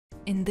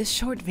In this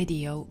short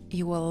video,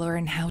 you will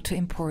learn how to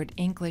import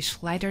English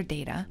LiDAR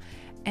data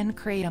and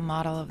create a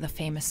model of the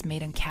famous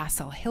Maiden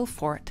Castle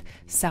hillfort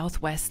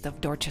southwest of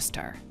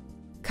Dorchester.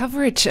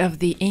 Coverage of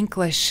the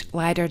English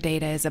LiDAR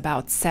data is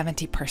about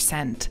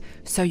 70%,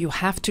 so you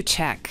have to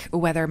check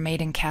whether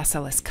Maiden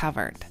Castle is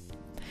covered.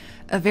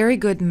 A very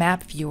good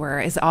map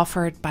viewer is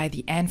offered by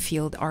the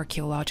Enfield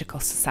Archaeological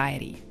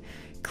Society.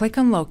 Click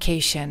on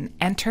Location,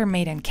 enter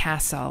Maiden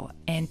Castle,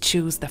 and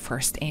choose the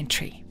first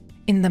entry.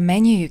 In the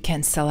menu, you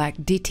can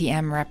select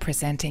DTM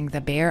representing the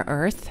bare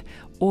earth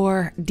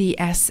or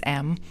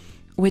DSM,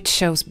 which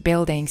shows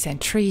buildings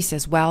and trees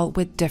as well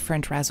with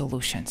different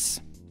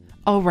resolutions.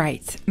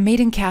 Alright,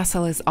 Maiden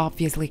Castle is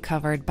obviously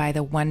covered by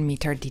the 1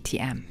 meter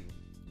DTM.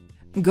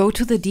 Go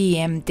to the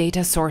DEM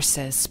Data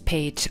Sources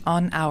page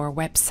on our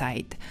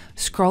website,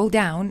 scroll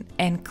down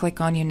and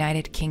click on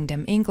United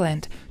Kingdom,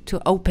 England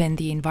to open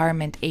the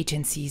Environment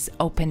Agency's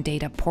Open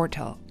Data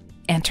portal.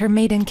 Enter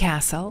Maiden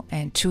Castle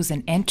and choose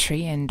an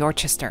entry in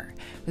Dorchester.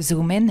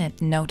 Zoom in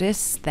and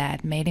notice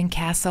that Maiden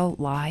Castle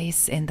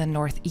lies in the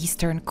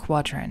northeastern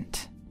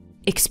quadrant.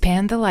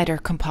 Expand the LiDAR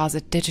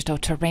Composite Digital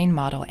Terrain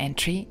Model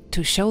entry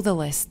to show the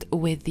list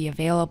with the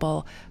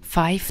available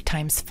 5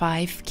 x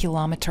 5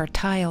 kilometer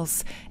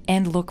tiles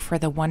and look for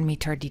the 1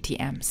 meter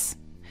DTMs.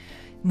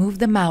 Move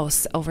the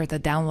mouse over the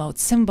download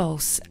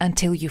symbols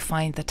until you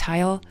find the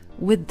tile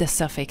with the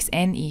suffix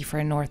NE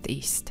for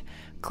northeast.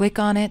 Click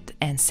on it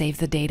and save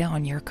the data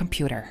on your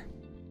computer.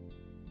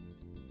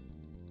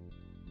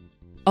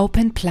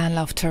 Open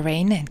planlauf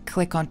terrain and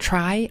click on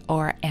Try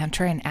or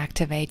enter and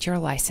activate your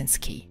license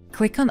key.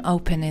 Click on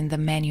Open in the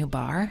menu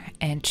bar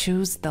and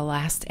choose the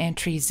last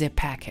entry zip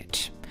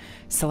package.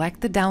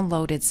 Select the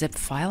downloaded zip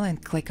file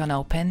and click on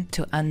Open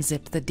to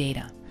unzip the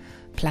data.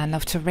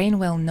 Planlauf terrain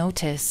will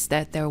notice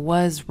that there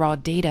was raw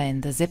data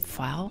in the zip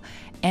file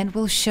and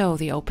will show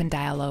the open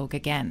dialog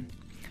again.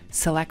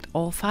 Select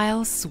all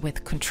files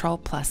with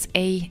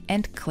Ctrl+A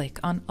and click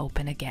on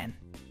Open again.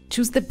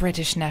 Choose the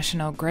British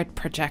National Grid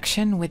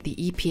projection with the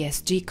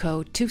EPSG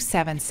code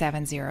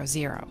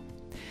 27700.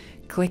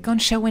 Click on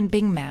Show in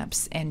Bing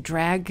Maps and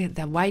drag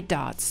the white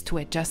dots to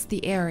adjust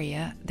the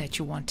area that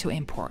you want to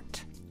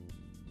import.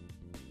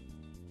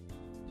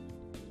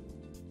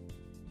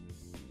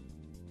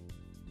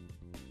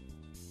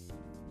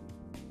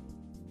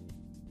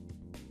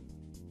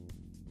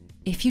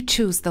 If you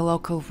choose the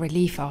local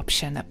relief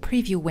option, a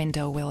preview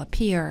window will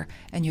appear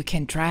and you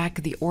can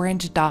drag the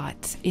orange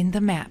dot in the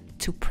map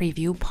to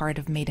preview part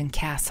of Maiden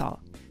Castle.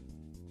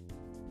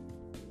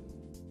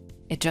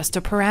 Adjust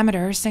the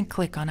parameters and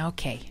click on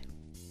OK.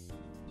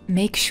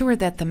 Make sure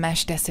that the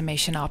mesh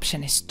decimation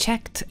option is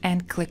checked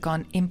and click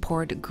on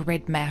Import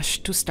Grid Mesh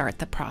to start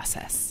the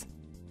process.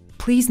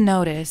 Please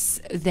notice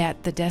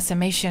that the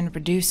decimation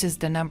reduces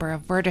the number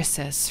of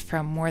vertices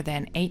from more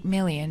than 8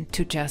 million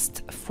to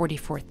just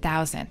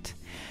 44,000.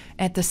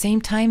 At the same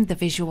time, the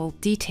visual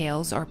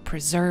details are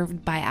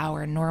preserved by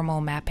our normal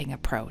mapping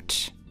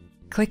approach.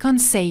 Click on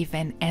Save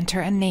and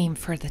enter a name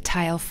for the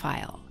tile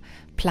file.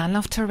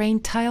 Planlauf terrain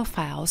tile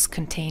files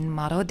contain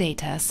model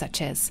data such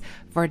as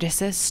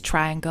vertices,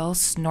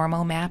 triangles,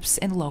 normal maps,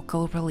 and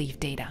local relief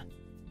data.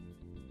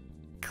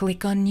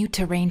 Click on New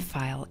Terrain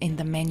File in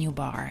the menu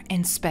bar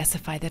and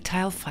specify the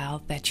tile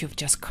file that you've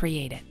just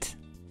created.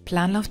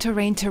 Planlauf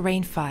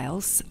terrain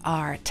files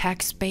are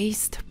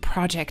text-based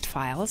project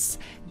files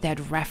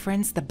that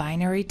reference the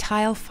binary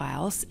tile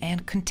files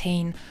and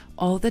contain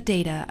all the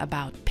data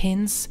about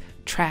pins,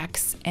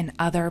 tracks, and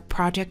other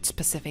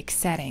project-specific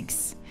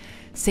settings.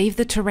 Save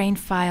the terrain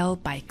file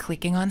by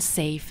clicking on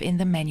Save in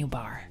the menu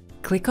bar.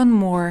 Click on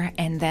More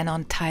and then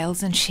on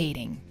Tiles and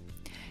Shading.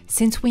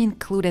 Since we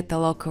included the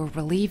local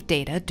relief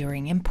data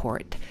during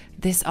import,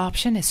 this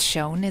option is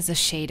shown as a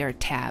shader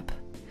tab.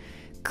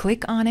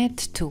 Click on it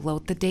to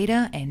load the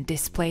data and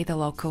display the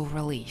local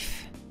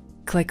relief.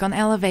 Click on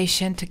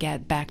Elevation to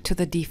get back to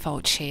the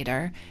default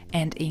shader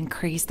and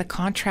increase the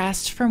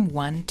contrast from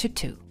 1 to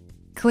 2.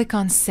 Click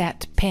on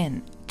Set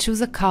Pin,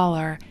 choose a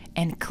color,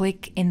 and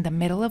click in the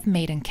middle of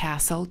Maiden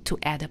Castle to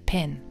add a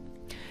pin.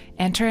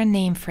 Enter a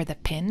name for the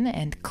pin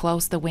and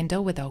close the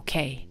window with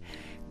OK.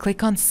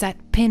 Click on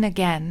Set Pin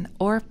again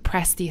or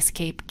press the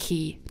Escape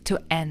key to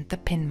end the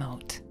pin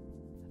mode.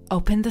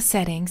 Open the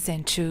settings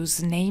and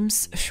choose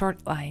Names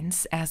Short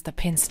Lines as the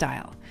pin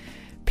style.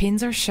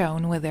 Pins are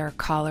shown with their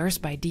colors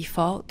by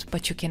default,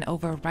 but you can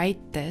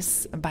overwrite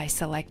this by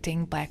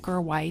selecting black or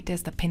white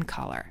as the pin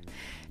color.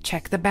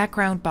 Check the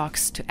background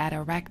box to add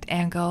a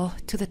rectangle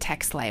to the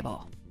text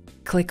label.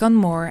 Click on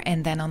More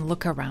and then on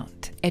Look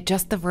Around.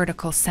 Adjust the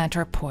vertical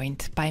center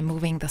point by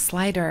moving the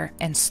slider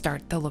and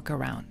start the look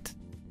around.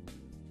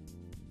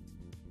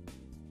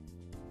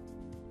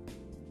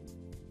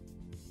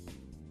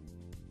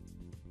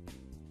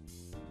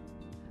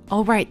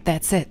 Alright,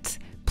 that's it.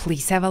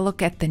 Please have a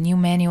look at the new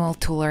manual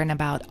to learn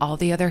about all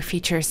the other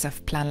features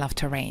of planlauf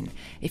terrain.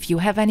 If you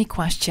have any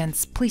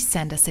questions, please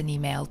send us an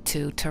email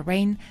to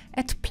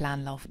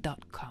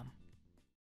terrain@planlauf.com.